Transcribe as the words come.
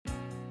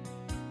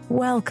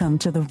Welcome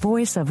to the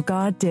Voice of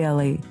God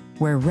Daily,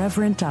 where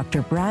Reverend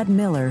Dr. Brad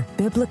Miller,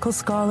 biblical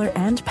scholar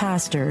and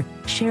pastor,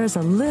 shares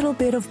a little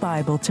bit of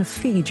Bible to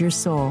feed your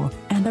soul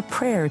and a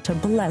prayer to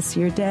bless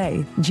your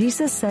day.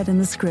 Jesus said in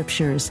the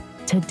scriptures,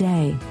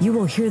 "Today you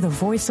will hear the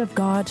voice of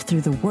God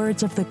through the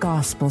words of the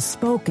gospel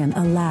spoken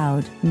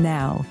aloud."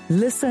 Now,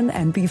 listen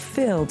and be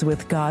filled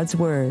with God's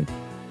word.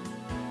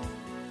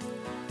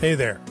 Hey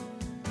there.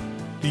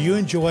 Do you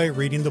enjoy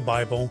reading the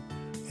Bible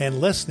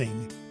and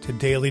listening to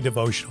daily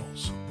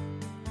devotionals?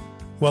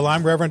 Well,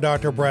 I'm Reverend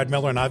Dr. Brad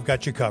Miller, and I've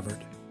got you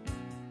covered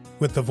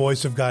with the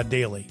Voice of God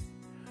Daily,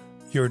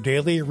 your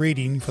daily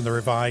reading from the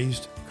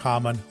Revised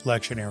Common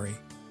Lectionary.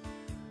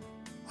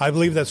 I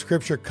believe that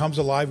Scripture comes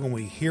alive when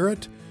we hear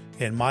it,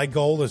 and my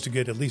goal is to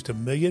get at least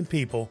 1 million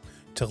people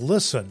to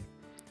listen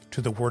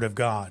to the Word of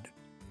God.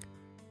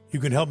 You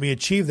can help me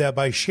achieve that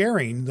by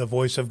sharing the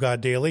Voice of God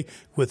Daily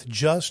with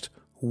just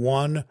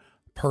one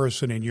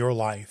person in your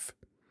life.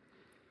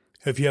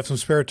 If you have some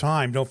spare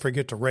time, don't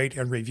forget to rate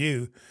and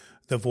review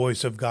the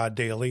Voice of God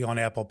Daily on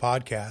Apple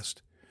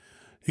Podcast.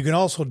 You can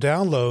also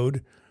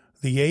download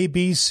the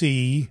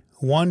ABC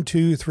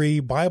 1-2-3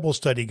 Bible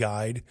Study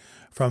Guide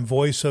from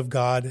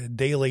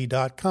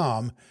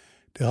voiceofgoddaily.com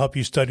to help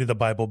you study the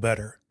Bible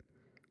better.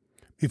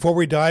 Before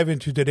we dive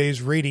into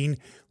today's reading,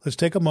 let's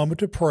take a moment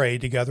to pray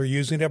together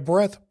using a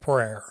breath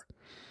prayer.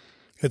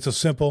 It's a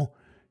simple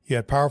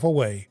yet powerful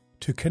way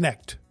to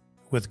connect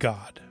with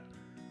God.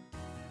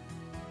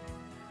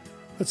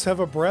 Let's have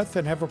a breath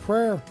and have a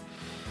prayer.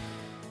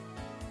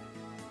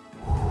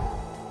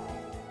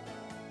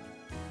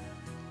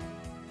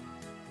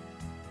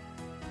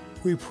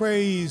 We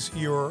praise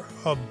your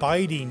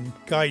abiding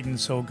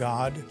guidance, O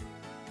God,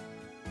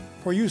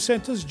 for you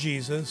sent us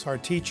Jesus, our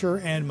teacher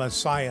and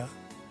Messiah,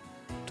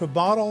 to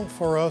model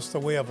for us the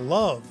way of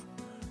love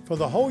for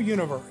the whole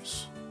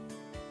universe.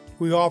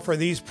 We offer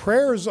these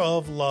prayers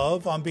of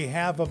love on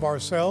behalf of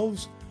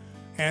ourselves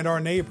and our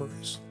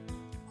neighbors,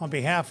 on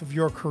behalf of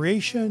your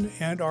creation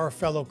and our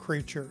fellow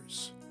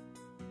creatures.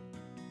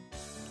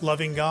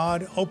 Loving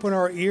God, open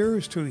our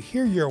ears to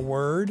hear your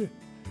word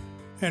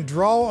and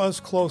draw us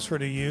closer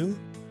to you,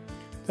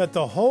 that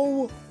the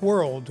whole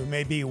world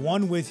may be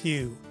one with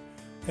you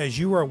as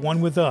you are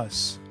one with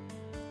us.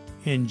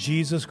 In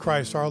Jesus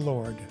Christ our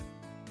Lord.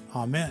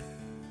 Amen.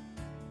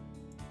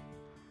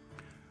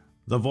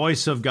 The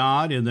Voice of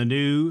God in the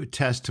New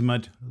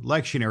Testament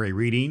lectionary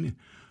reading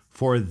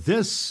for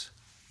this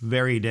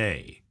very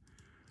day.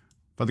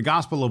 For the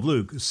Gospel of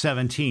Luke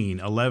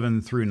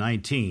 17:11 through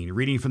 19,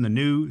 reading from the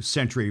New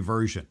Century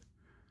Version.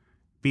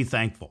 Be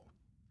thankful.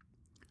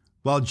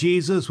 While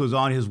Jesus was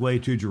on his way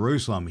to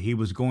Jerusalem, he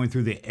was going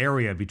through the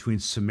area between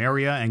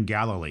Samaria and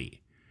Galilee.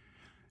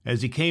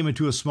 As he came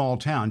into a small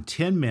town,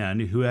 10 men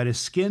who had a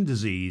skin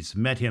disease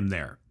met him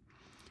there.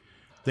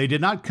 They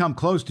did not come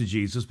close to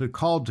Jesus, but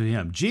called to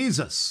him,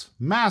 "Jesus,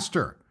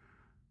 Master,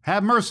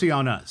 have mercy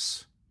on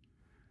us."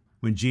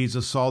 When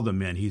Jesus saw the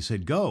men, he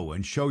said, "Go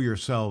and show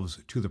yourselves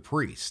to the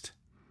priest."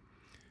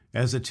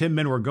 As the 10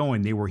 men were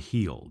going, they were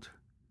healed.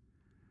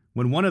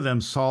 When one of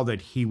them saw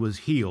that he was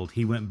healed,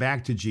 he went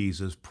back to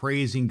Jesus,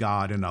 praising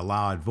God in a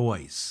loud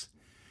voice.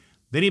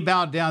 Then he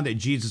bowed down at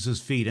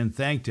Jesus' feet and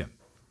thanked him.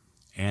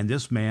 And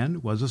this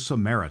man was a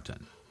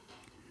Samaritan.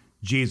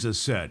 Jesus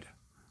said,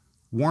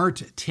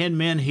 "Weren't 10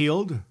 men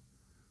healed?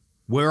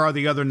 Where are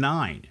the other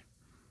 9?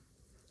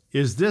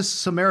 Is this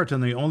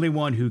Samaritan the only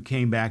one who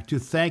came back to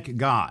thank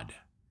God?"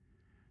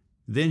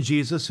 Then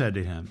Jesus said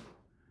to him,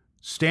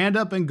 "Stand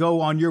up and go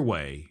on your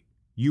way.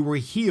 You were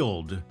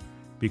healed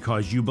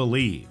because you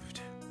believed."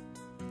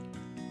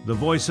 The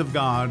voice of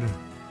God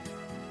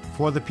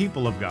for the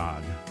people of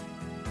God.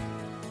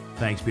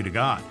 Thanks be to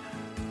God.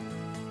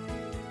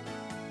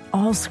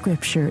 All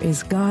Scripture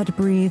is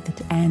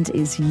God-breathed and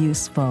is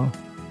useful.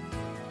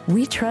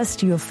 We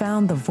trust you have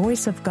found the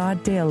Voice of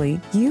God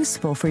Daily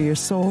useful for your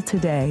soul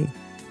today.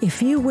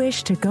 If you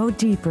wish to go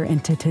deeper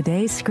into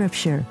today's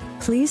Scripture,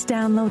 please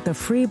download the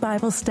free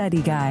Bible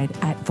study guide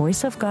at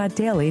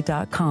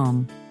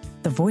voiceofgoddaily.com.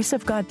 The Voice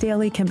of God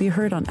Daily can be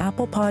heard on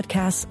Apple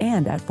Podcasts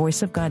and at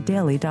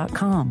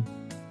voiceofgoddaily.com.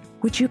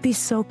 Would you be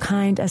so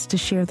kind as to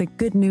share the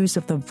good news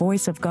of the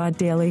Voice of God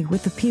Daily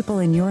with the people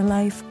in your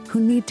life who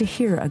need to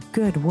hear a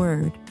good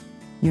word?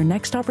 Your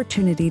next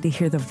opportunity to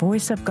hear the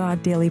Voice of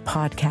God Daily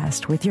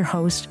podcast with your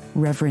host,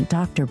 Reverend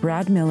Dr.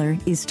 Brad Miller,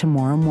 is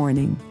tomorrow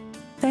morning.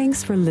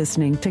 Thanks for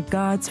listening to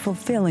God's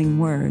fulfilling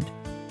Word.